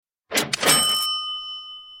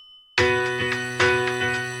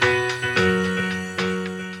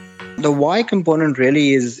the why component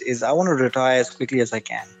really is I want to retire as quickly as I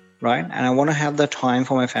can, right? And I want to have the time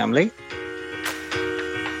for my family.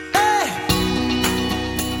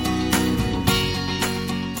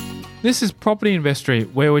 This is Property Investory,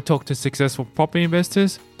 where we talk to successful property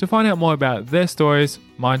investors to find out more about their stories,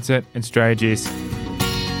 mindset, and strategies.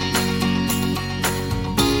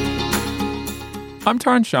 I'm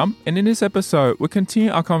Taran Shum, and in this episode, we continue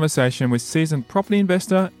our conversation with seasoned property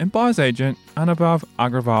investor and buyer's agent Anubhav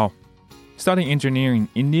Aggarwal. Studying engineering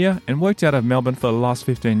in India and worked out of Melbourne for the last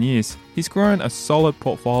 15 years, he's grown a solid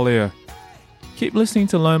portfolio. Keep listening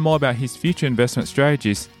to learn more about his future investment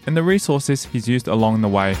strategies and the resources he's used along the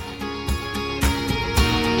way.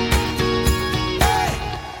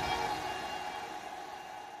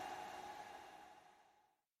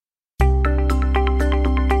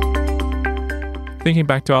 Thinking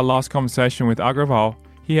back to our last conversation with Aggarwal,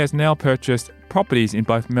 he has now purchased properties in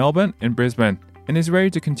both Melbourne and Brisbane and is ready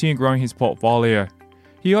to continue growing his portfolio.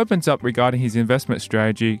 He opens up regarding his investment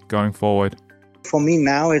strategy going forward. For me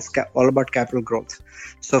now, it's all about capital growth.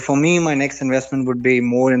 So for me, my next investment would be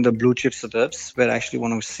more in the blue chip suburbs, where I actually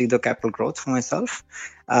want to see the capital growth for myself.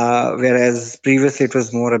 Whereas previously it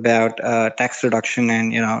was more about tax reduction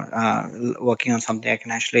and working on something I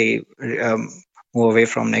can actually move away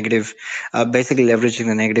from negative, basically leveraging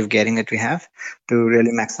the negative gearing that we have to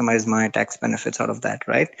really maximize my tax benefits out of that,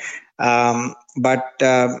 right? But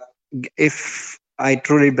if I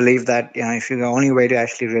truly believe that, if the only way to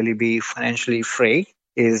actually really be financially free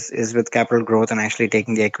is with capital growth and actually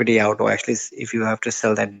taking the equity out, or actually if you have to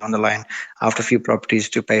sell that down the line after a few properties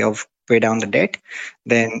to pay down the debt,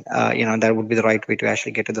 then that would be the right way to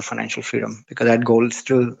actually get to the financial freedom, because that goal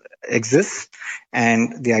still exists.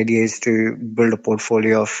 And the idea is to build a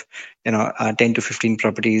portfolio of 10 to 15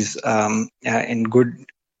 properties in good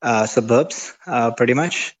suburbs, pretty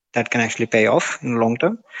much, that can actually pay off in the long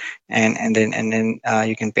term, and then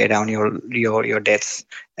you can pay down your debts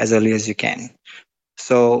as early as you can.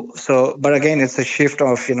 But again, it's a shift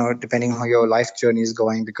of, depending on how your life journey is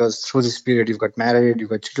going, because through this period, you've got married, you've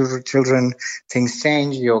got children, things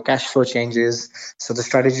change, your cash flow changes. So the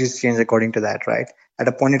strategies change according to that, right? At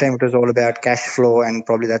a point in time, it was all about cash flow, and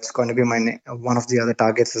probably that's going to be one of the other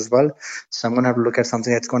targets as well. So I'm going to have to look at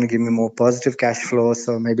something that's going to give me more positive cash flow.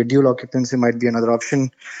 So maybe dual occupancy might be another option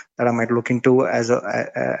that I might look into as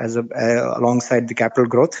alongside the capital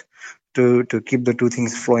growth to keep the two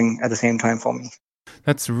things flowing at the same time for me.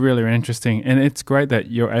 That's really interesting, and it's great that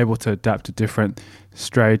you're able to adapt to different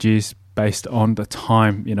strategies based on the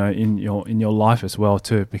time, in your life as well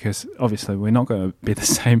too, because obviously we're not going to be the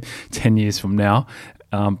same 10 years from now,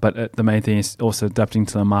 but the main thing is also adapting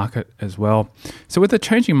to the market as well. So with the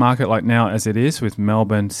changing market like now as it is, with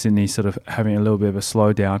Melbourne, Sydney sort of having a little bit of a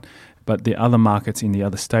slowdown, but the other markets in the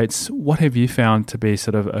other states, what have you found to be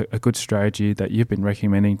sort of a good strategy that you've been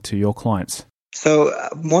recommending to your clients? So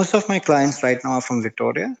most of my clients right now are from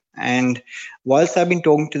Victoria, and whilst I've been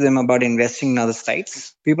talking to them about investing in other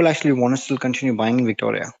states, people actually want to still continue buying in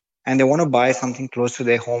Victoria, and they want to buy something close to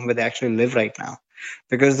their home where they actually live right now,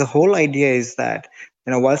 because the whole idea is that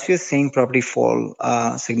whilst we're seeing property fall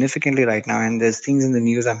significantly right now, and there's things in the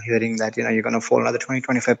news I'm hearing that you're going to fall another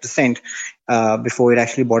 20-25% before it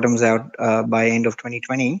actually bottoms out by end of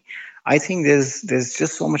 2020. I think there's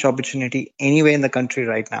just so much opportunity anywhere in the country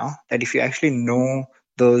right now that if you actually know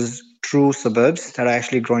those true suburbs that are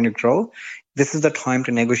actually going to grow, this is the time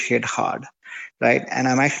to negotiate hard, right? And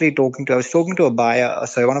I was talking to a buyer,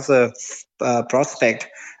 one of the prospect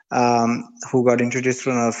who got introduced to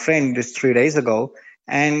a friend just 3 days ago,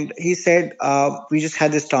 and he said, we just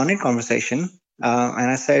had this Tarnit conversation,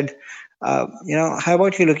 and I said, how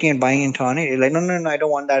about you looking at buying in Tarnit? He's like, no, I don't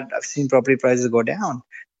want that. I've seen property prices go down.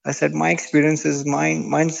 I said, my experience is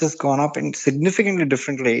mine's just gone up and significantly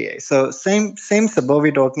differently. So same suburb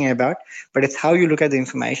we're talking about, but it's how you look at the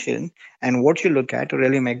information and what you look at to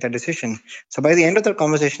really make that decision. So by the end of the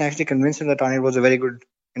conversation, I actually convinced him that Tarnit was a very good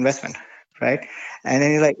investment, right? And then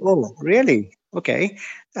he's like, oh, really? Okay.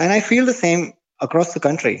 And I feel the same across the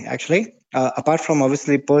country, actually. Apart from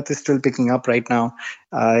obviously Perth is still picking up right now.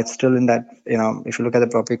 It's still in that, if you look at the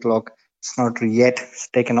property clock, it's not yet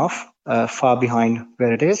taken off, far behind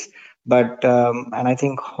where it is. But and I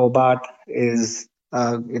think Hobart is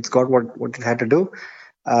it's got what it had to do,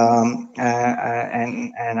 and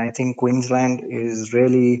I think Queensland is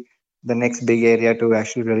really the next big area to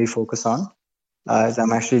actually really focus on. As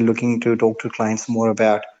I'm actually looking to talk to clients more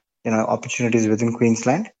about opportunities within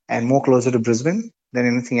Queensland and more closer to Brisbane than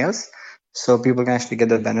anything else, so people can actually get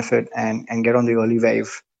the benefit and get on the early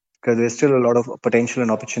wave, because there's still a lot of potential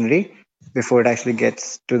and opportunity before it actually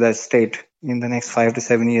gets to that state in the next 5 to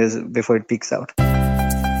 7 years before it peaks out.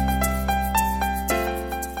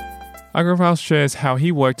 Aggarwal shares how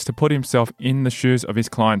he works to put himself in the shoes of his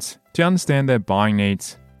clients to understand their buying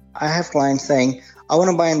needs. I have clients saying, I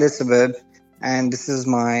want to buy in this suburb and this is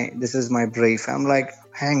my brief. I'm like,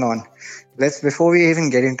 hang on. Let's, before we even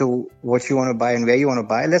get into what you want to buy and where you want to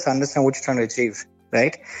buy, let's understand what you're trying to achieve,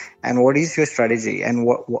 right? And what is your strategy, and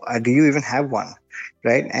what do you even have one,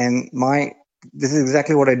 right? And this is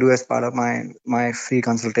exactly what I do as part of my free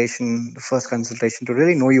consultation, the first consultation, to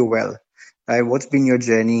really know you well, right? What's been your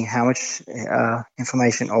journey? How much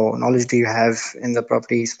information or knowledge do you have in the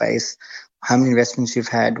property space? How many investments you've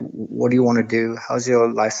had? What do you want to do? How's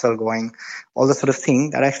your lifestyle going? All the sort of thing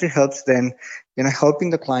that actually helps then, helping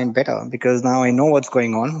the client better, because now I know what's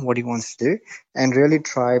going on, what he wants to do, and really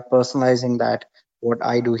try personalizing that, what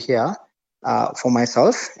I do here, for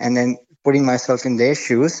myself, and then putting myself in their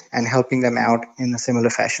shoes and helping them out in a similar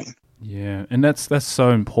fashion. Yeah, and that's so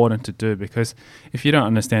important to do, because if you don't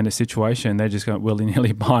understand the situation, they're just going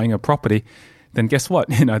willy-nilly buying a property, then guess what?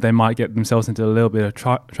 They might get themselves into a little bit of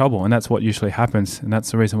trouble, and that's what usually happens. And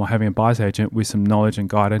that's the reason why having a buyer's agent with some knowledge and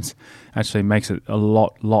guidance actually makes it a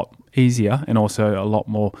lot easier, and also a lot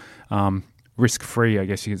more risk-free, I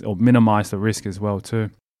guess, or minimize the risk as well too.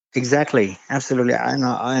 Exactly, absolutely.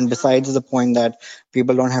 And besides the point that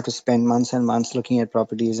people don't have to spend months and months looking at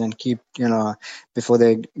properties and keep, before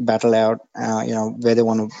they battle out, where they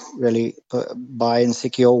want to really buy and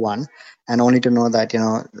secure one, and only to know that,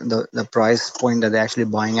 the price point that they're actually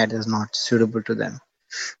buying at is not suitable to them.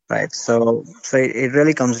 Right. So it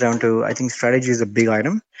really comes down to, I think strategy is a big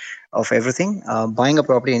item of everything. Buying a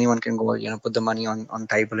property, anyone can go, put the money on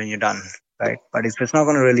table and you're done. Right. But if it's not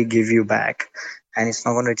going to really give you back, and it's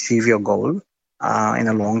not going to achieve your goal in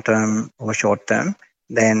a long term or short term,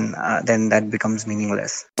 then that becomes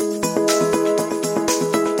meaningless.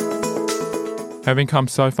 Having come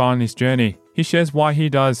so far in his journey, he shares why he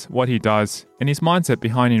does what he does and his mindset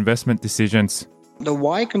behind investment decisions. The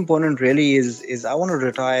why component really is I want to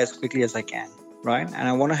retire as quickly as I can, right? And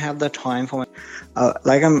I want to have the time for my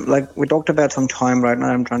like we talked about some time. Right now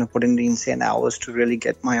I'm trying to put in the insane hours to really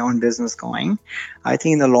get my own business going. I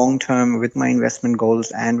think in the long term, with my investment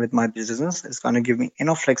goals and with my business, it's going to give me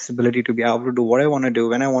enough flexibility to be able to do what I want to do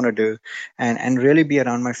when I want to do, and really be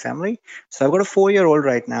around my family. So I've got a 4-year-old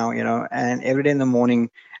right now, and every day in the morning,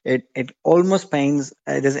 it almost pains.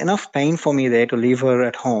 There's enough pain for me there to leave her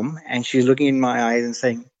at home, and she's looking in my eyes and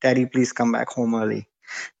saying, "Daddy, please come back home early."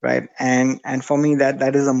 Right. And for me,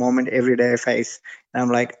 that is a moment every day I face, and I'm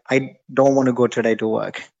like, I don't want to go today to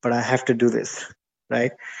work, but I have to do this.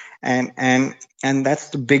 Right. And that's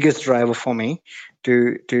the biggest driver for me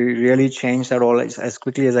to really change that all as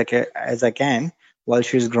quickly as I can while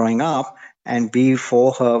she's growing up, and be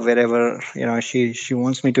for her wherever she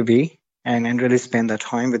wants me to be, and really spend that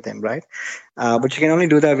time with them. Right. But you can only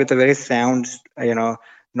do that with a very sound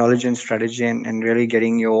knowledge and strategy, and really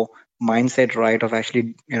getting your mindset right of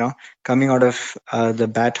actually coming out of the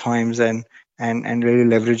bad times, and really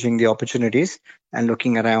leveraging the opportunities, and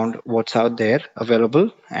looking around what's out there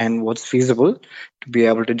available and what's feasible to be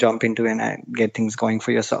able to jump into and get things going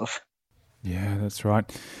for yourself. Yeah, that's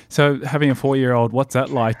right. So having a 4-year-old, what's that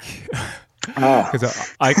like? Oh,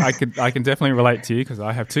 Because I can definitely relate to you, because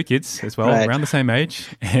I have 2 kids as well, right. around the same age,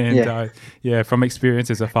 and Yeah. from experience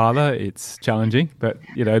as a father, it's challenging. But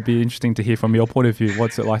it'd be interesting to hear from your point of view.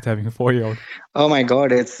 What's it like having a 4-year-old? Oh my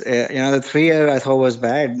God, it's the 3 year I thought was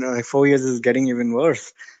bad. No, like 4 years is getting even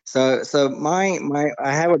worse. So my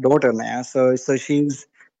I have a daughter now. So she's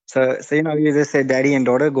so you just say daddy and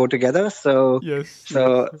daughter go together. So Yes, yes.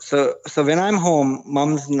 so so so when I'm home,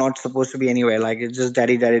 mom's not supposed to be anywhere. Like it's just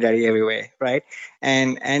daddy, daddy, daddy everywhere, right?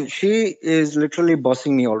 And she is literally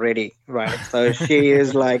bossing me already, right? So she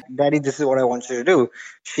is like, daddy, this is what I want you to do.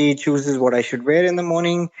 She chooses what I should wear in the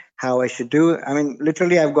morning, how I should do. I mean,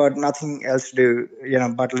 literally, I've got nothing else to do,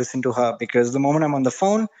 but listen to her, because the moment I'm on the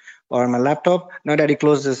phone or on my laptop, no, daddy,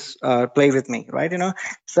 close this, play with me, right?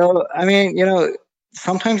 So, I mean,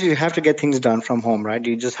 sometimes you have to get things done from home, right?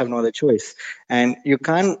 You just have no other choice. And you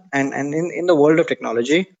can't, and in the world of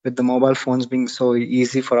technology, with the mobile phones being so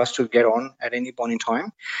easy for us to get on at any point in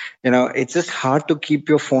time, it's just hard to keep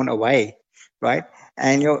your phone away, right?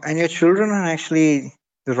 And your children are actually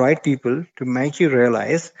the right people to make you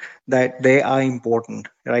realize that they are important,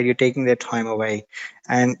 right? You're taking their time away.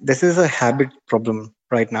 And this is a habit problem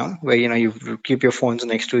right now, where you keep your phones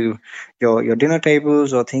next to your dinner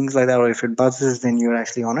tables or things like that, or if it buzzes, then you're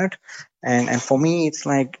actually on it. And for me, it's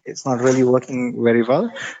like it's not really working very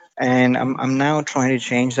well. And I'm now trying to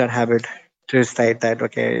change that habit, to state that,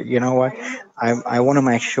 okay, you know what, I want to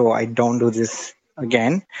make sure I don't do this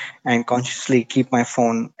again, and consciously keep my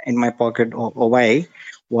phone in my pocket or away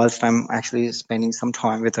whilst I'm actually spending some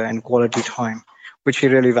time with her and quality time, which she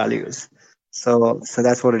really values. So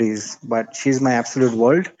that's what it is. But she's my absolute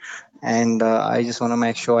world, and I just want to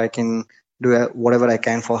make sure I can do whatever I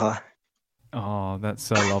can for her. Oh, that's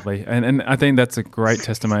so lovely, and I think that's a great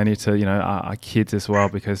testimony to our kids as well,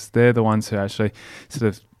 because they're the ones who actually sort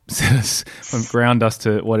of set us ground us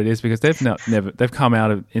to what it is, because they've come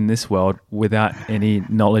out in this world without any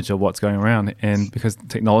knowledge of what's going around, and because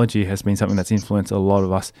technology has been something that's influenced a lot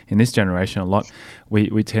of us in this generation a lot,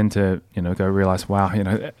 we tend to go realize, wow,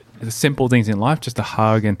 the simple things in life, just a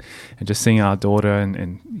hug and just seeing our daughter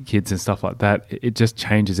and kids and stuff like that, it just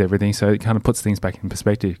changes everything. So it kind of puts things back in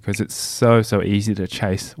perspective, because it's so easy to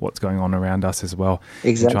chase what's going on around us as well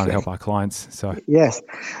in trying to Exactly. help our clients. So Yes.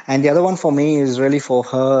 And the other one for me is really for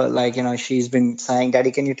her. Like, she's been saying,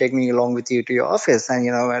 Daddy, can you take me along with you to your office? And,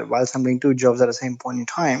 whilst I'm doing two jobs at the same point in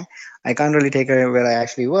time, I can't really take her where I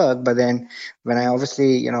actually work. But then when I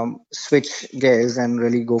obviously, switch gears and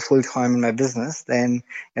really go full time in my business, then,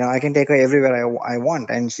 I can take her everywhere I want.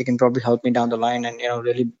 And she can probably help me down the line. And,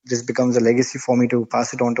 really this becomes a legacy for me to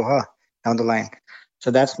pass it on to her down the line. So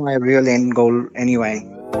that's my real end goal anyway.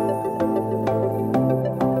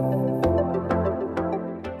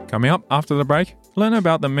 coming up after the break, learn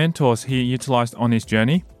about the mentors he utilized on his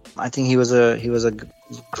journey. I think he was a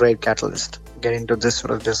great catalyst get into this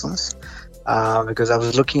sort of business because I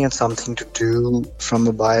was looking at something to do from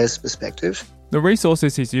a buyer's perspective. The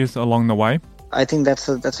resources he's used along the way. I think that's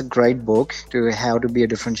a great book to how to be a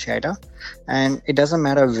differentiator, and it doesn't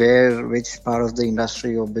matter which part of the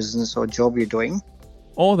industry or business or job you're doing.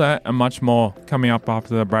 All that and much more coming up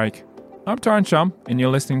after the break. I'm Tyrone Shum, and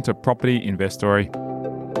you're listening to Property Investory.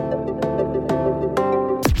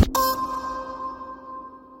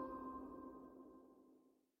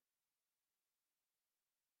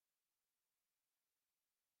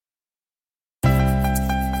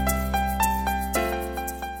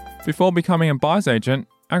 Before becoming a buyer's agent,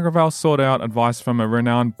 Aggarwal sought out advice from a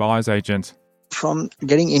renowned buyer's agent. From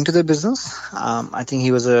getting into the business, I think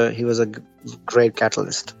he was a great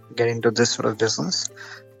catalyst get into this sort of business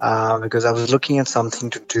because I was looking at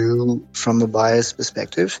something to do from a buyer's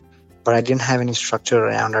perspective, but I didn't have any structure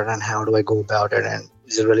around it and how do I go about it and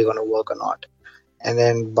is it really going to work or not. And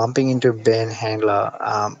then bumping into Ben Handler,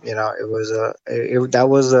 that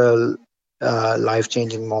was a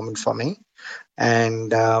life-changing moment for me.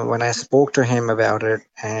 And when I spoke to him about it,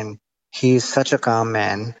 and he's such a calm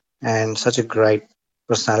man and such a great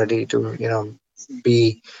personality to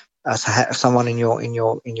be someone in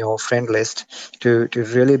your friend list to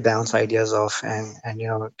really bounce ideas off and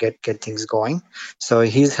get things going. So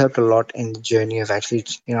he's helped a lot in the journey of actually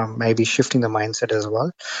maybe shifting the mindset as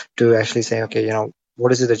well to actually say, okay,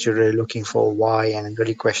 what is it that you're really looking for, why, and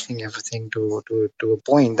really questioning everything to a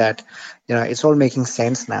point that it's all making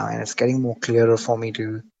sense now, and it's getting more clearer for me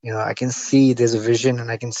to I can see there's a vision and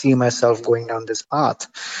I can see myself going down this path.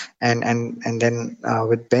 And then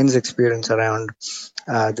with Ben's experience around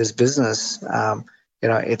this business,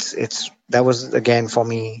 it's that was again for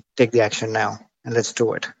me, take the action now and let's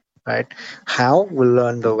do it. Right? How we'll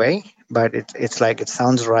learn the way, but it's like it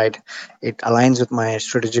sounds right. It aligns with my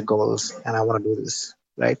strategic goals, and I want to do this.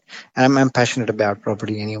 Right? And I'm passionate about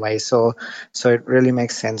property anyway, so it really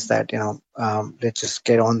makes sense that let's just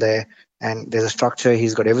get on there. And there's a structure.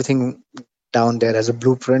 He's got everything down there as a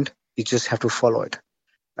blueprint. You just have to follow it.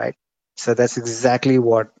 Right? So that's exactly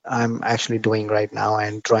what I'm actually doing right now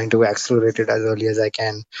and trying to accelerate it as early as I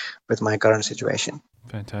can with my current situation.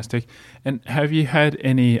 Fantastic. And have you had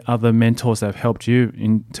any other mentors that have helped you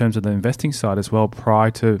in terms of the investing side as well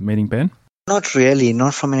prior to meeting Ben? Not really,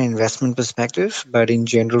 not from an investment perspective, but in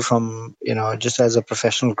general from, just as a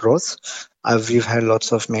professional growth. We've had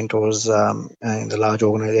lots of mentors in the large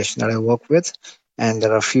organization that I work with. And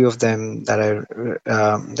there are a few of them that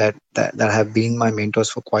that have been my mentors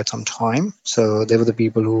for quite some time. So they were the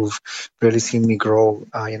people who've really seen me grow,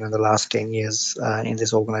 the last 10 years in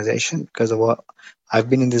this organization, because of what I've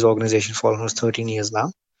been in this organization for almost 13 years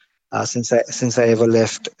now. Since I ever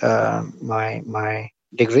left my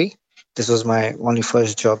degree, this was my only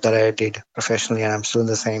first job that I did professionally, and I'm still in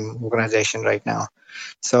the same organization right now.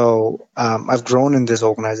 So I've grown in this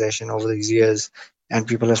organization over these years, and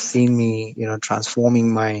people have seen me,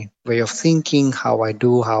 transforming my way of thinking, how I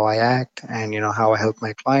do, how I act, and how I help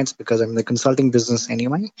my clients, because I'm in the consulting business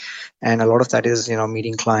anyway, and a lot of that is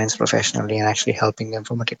meeting clients professionally and actually helping them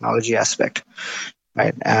from a technology aspect.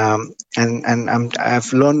 Right.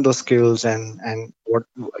 I've learned those skills and what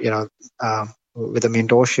with the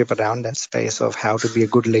mentorship around that space of how to be a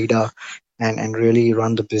good leader and really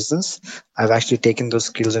run the business. I've actually taken those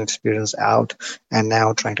skills and experience out and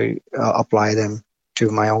now trying to apply them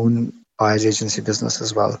to my own buyer's agency business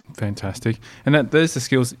as well. Fantastic. And those are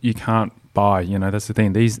skills you can't buy. That's the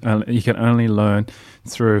thing. These you can only learn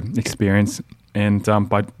through experience. And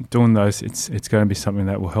by doing those, it's going to be something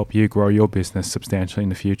that will help you grow your business substantially in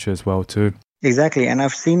the future as well too. Exactly. And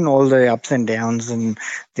I've seen all the ups and downs in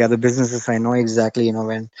the other businesses. I know exactly,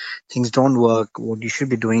 when things don't work, what you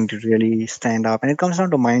should be doing to really stand up. And it comes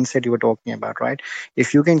down to mindset you were talking about, right?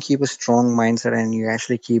 If you can keep a strong mindset and you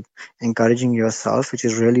actually keep encouraging yourself, which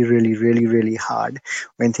is really, really, really, really hard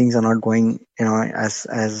when things are not going, as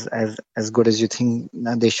good as you think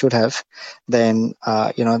they should have, then,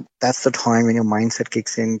 that's the time when your mindset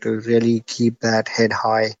kicks in to really keep that head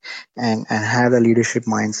high and have the leadership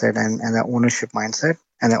mindset and the ownership mindset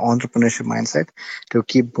and the entrepreneurship mindset to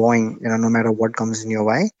keep going, no matter what comes in your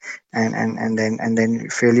way, and then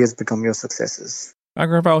failures become your successes.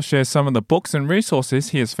 Aggarwal shares some of the books and resources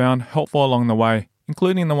he has found helpful along the way,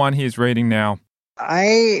 including the one he is reading now.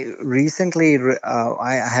 I recently,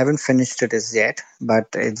 I haven't finished it as yet,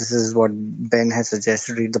 but this is what Ben has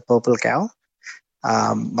suggested: read The Purple Cow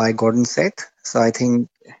by Gordon Seth. So I think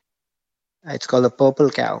it's called The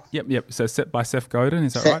Purple Cow. Yep. So set by Seth Godin,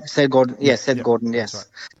 is that right? Seth Gordon, yes, Seth Gordon, yes. Right.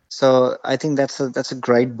 So I think that's a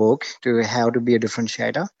great book to how to be a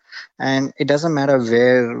differentiator, and it doesn't matter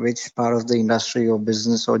which part of the industry or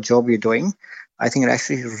business or job you're doing. I think it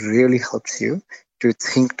actually really helps you to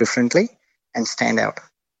think differently and stand out.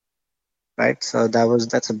 Right. So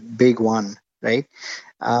that's a big one, right?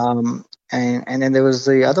 And then there was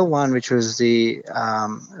the other one, which was the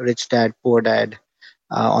Rich Dad Poor Dad.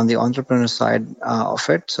 On the entrepreneur side of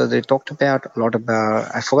it. So they talked a lot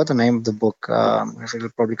about, I forgot the name of the book. It'll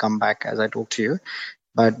probably come back as I talk to you.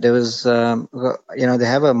 But there was, they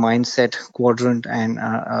have a mindset quadrant and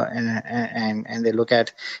they look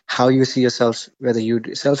at how you see yourself, whether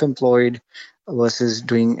you're self-employed versus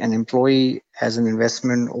doing an employee as an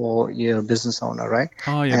investment or you're a business owner, right?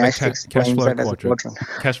 Oh, yeah, and cash flow quadrant.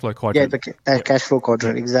 Cash flow quadrant. Yeah, cash flow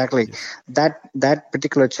quadrant, exactly. Yes. That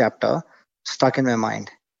particular chapter stuck in my mind.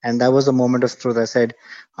 And that was a moment of truth. I said,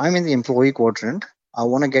 I'm in the employee quadrant. I'm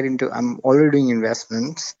already doing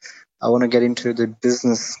investments. I want to get into the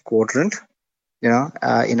business quadrant, in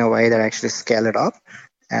a way that actually scale it up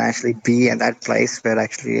and actually be at that place where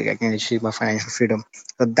actually I can achieve my financial freedom.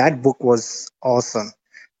 So that book was awesome,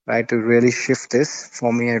 right? To really shift this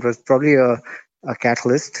for me. It was probably a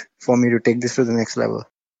catalyst for me to take this to the next level.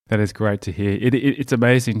 That is great to hear. It's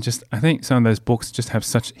amazing. I think some of those books just have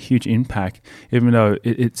such huge impact, even though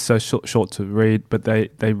it's so short to read, but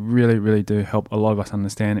they really, really do help a lot of us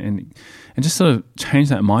understand and just sort of change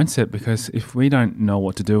that mindset, because if we don't know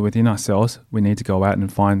what to do within ourselves, we need to go out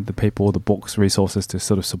and find the people, the books, resources to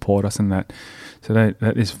sort of support us in that. So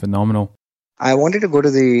that is phenomenal. I wanted to go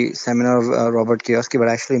to the seminar of Robert Kiyosaki, but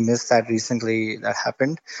I actually missed that recently. That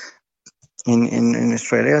happened in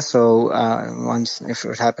Australia. So once, if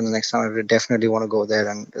it happens next time, I would definitely want to go there.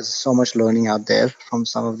 And there's so much learning out there from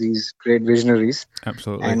some of these great visionaries.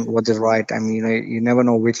 Absolutely. And what is right. I mean, you never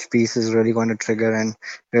know which piece is really going to trigger and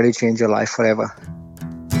really change your life forever.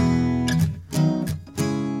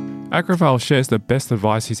 Aggarwal shares the best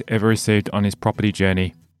advice he's ever received on his property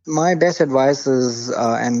journey. My best advice is,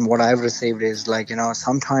 and what I've received is,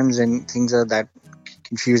 sometimes when things are that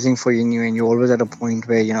confusing for you and you're always at a point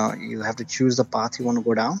where you have to choose the path you want to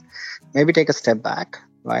go down, maybe take a step back,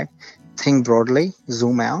 right? Think broadly,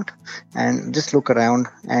 zoom out, and just look around.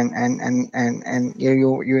 And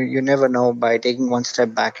you never know, by taking one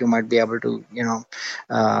step back, you might be able to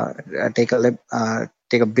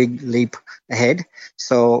take a big leap ahead.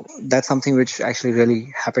 So that's something which actually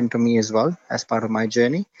really happened to me as well as part of my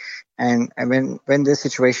journey. And when there's a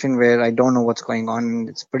situation where I don't know what's going on and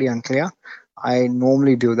it's pretty unclear, I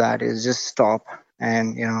normally do that is just stop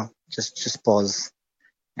and just pause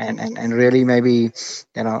and really maybe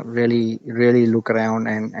really look around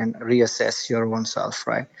and reassess your own self,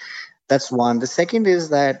 right? That's one. The second is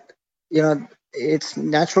that it's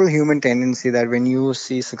natural human tendency that when you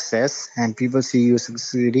see success and people see you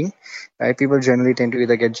succeeding, right, people generally tend to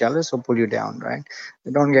either get jealous or pull you down, right?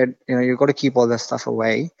 You don't get, you've got to keep all that stuff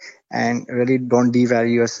away and really don't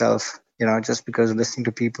devalue yourself, just because listening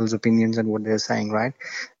to people's opinions and what they're saying, right?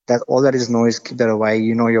 That all that is noise, keep that away.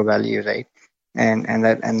 You know your value, right? And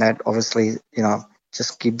that obviously,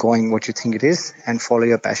 just keep going what you think it is and follow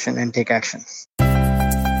your passion and take action.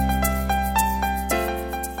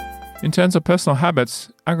 In terms of personal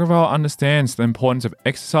habits, Aggarwal understands the importance of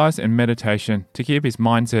exercise and meditation to keep his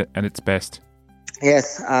mindset at its best.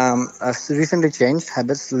 Yes, I've recently changed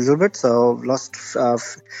habits a little bit, so lost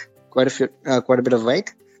quite a bit of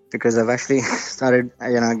weight. because I've actually started,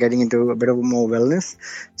 getting into a bit of more wellness.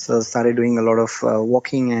 So started doing a lot of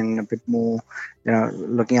walking and a bit more,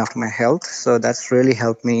 looking after my health. So that's really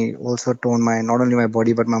helped me also tone not only my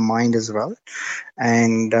body but my mind as well.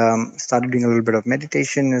 And started doing a little bit of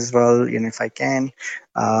meditation as well, if I can.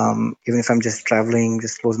 Even if I'm just traveling,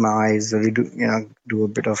 just close my eyes, really do a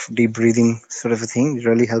bit of deep breathing sort of a thing. It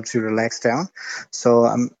really helps you relax down.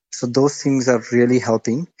 So those things are really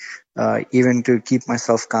helping, even to keep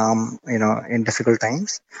myself calm, in difficult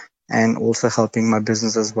times, and also helping my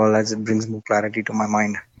business as well, as it brings more clarity to my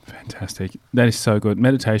mind. Fantastic. That is so good.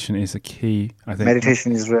 Meditation is the key, I think.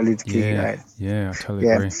 Meditation is really the key, right? Yeah, I totally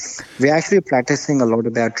agree. We're actually practicing a lot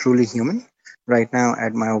about Truly Human right now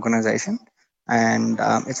at my organization. And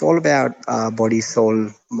it's all about body, soul,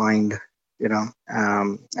 mind,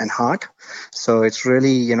 and heart. So it's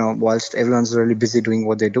really, whilst everyone's really busy doing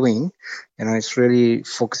what they're doing, it's really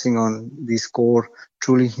focusing on these core,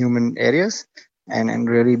 truly human areas, and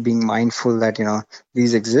really being mindful that,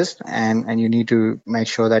 these exist, and you need to make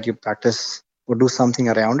sure that you practice or do something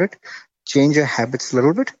around it, change your habits a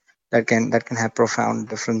little bit. That can have profound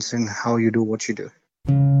difference in how you do what you do.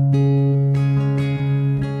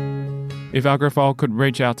 If Aggarwal could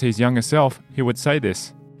reach out to his younger self, he would say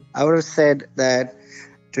this. I would have said that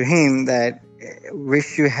to him, that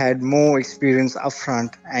wish you had more experience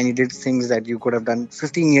upfront and you did things that you could have done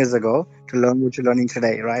 15 years ago to learn what you're learning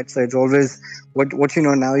today, right? So it's always what you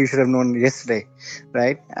know now you should have known yesterday,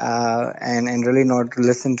 right? And really not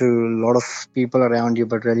listen to a lot of people around you,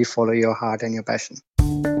 but really follow your heart and your passion.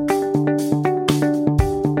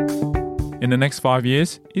 In the next 5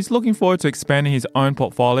 years, he's looking forward to expanding his own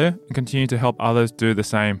portfolio and continue to help others do the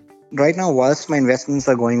same. Right now, whilst my investments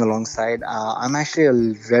are going alongside, I'm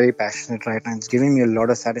actually very passionate right now. It's giving me a lot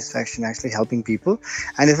of satisfaction actually helping people.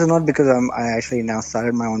 And this is not because I actually now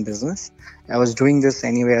started my own business. I was doing this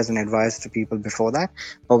anyway as an advice to people before that.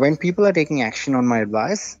 But when people are taking action on my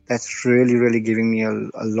advice, that's really, really giving me a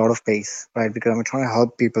lot of pace, right? Because I'm trying to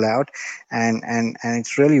help people out, and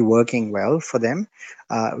it's really working well for them.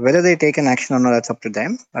 Whether they take an action or not, that's up to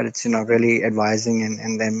them. But it's, really advising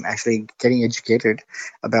and them actually getting educated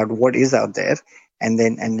about what is out there, and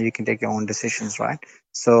then you can take your own decisions, right?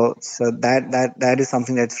 So that is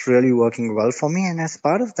something that's really working well for me. And as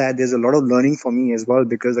part of that, there's a lot of learning for me as well,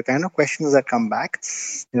 because the kind of questions that come back,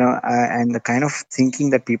 and the kind of thinking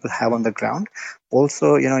that people have on the ground,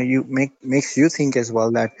 also, makes you think as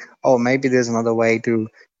well that, oh, maybe there's another way to,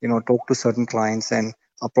 talk to certain clients and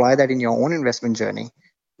apply that in your own investment journey,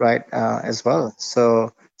 right? As well.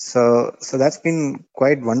 So that's been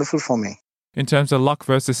quite wonderful for me. In terms of luck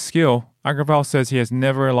versus skill, Aggarwal says he has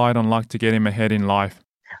never relied on luck to get him ahead in life.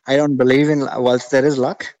 I don't believe in, whilst there is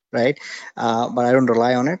luck, right? But I don't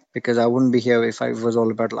rely on it, because I wouldn't be here if it was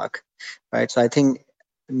all about luck, right? So I think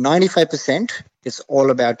 95% is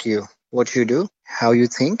all about you, what you do, how you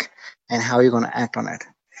think, and how you're going to act on it,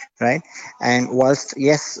 right? And whilst,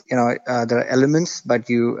 yes, there are elements, but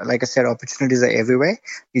like I said, opportunities are everywhere.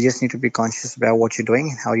 You just need to be conscious about what you're doing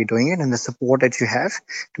and how you're doing it, and the support that you have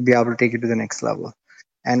to be able to take you to the next level.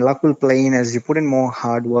 And luck will play in as you put in more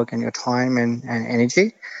hard work and your time and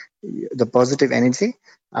energy, the positive energy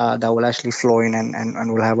that will actually flow in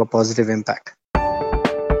and will have a positive impact.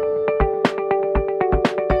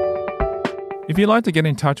 If you'd like to get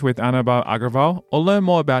in touch with Anubhav Aggarwal or learn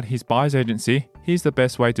more about his buyer's agency, here's the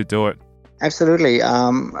best way to do it. Absolutely.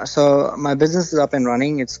 So my business is up and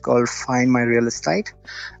running. It's called Find My Real Estate.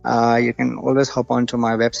 You can always hop onto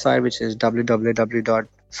my website, which is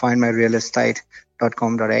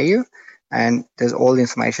www.findmyrealestate.com.au. And there's all the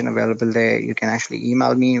information available there. You can actually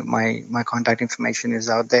email me. My contact information is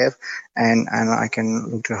out there, and I can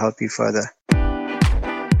look to help you further.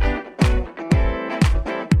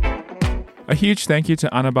 A huge thank you to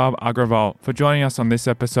Anubhav Aggarwal for joining us on this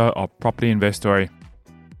episode of Property Investory.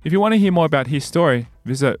 If you want to hear more about his story,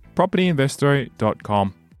 visit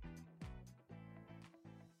propertyinvestory.com.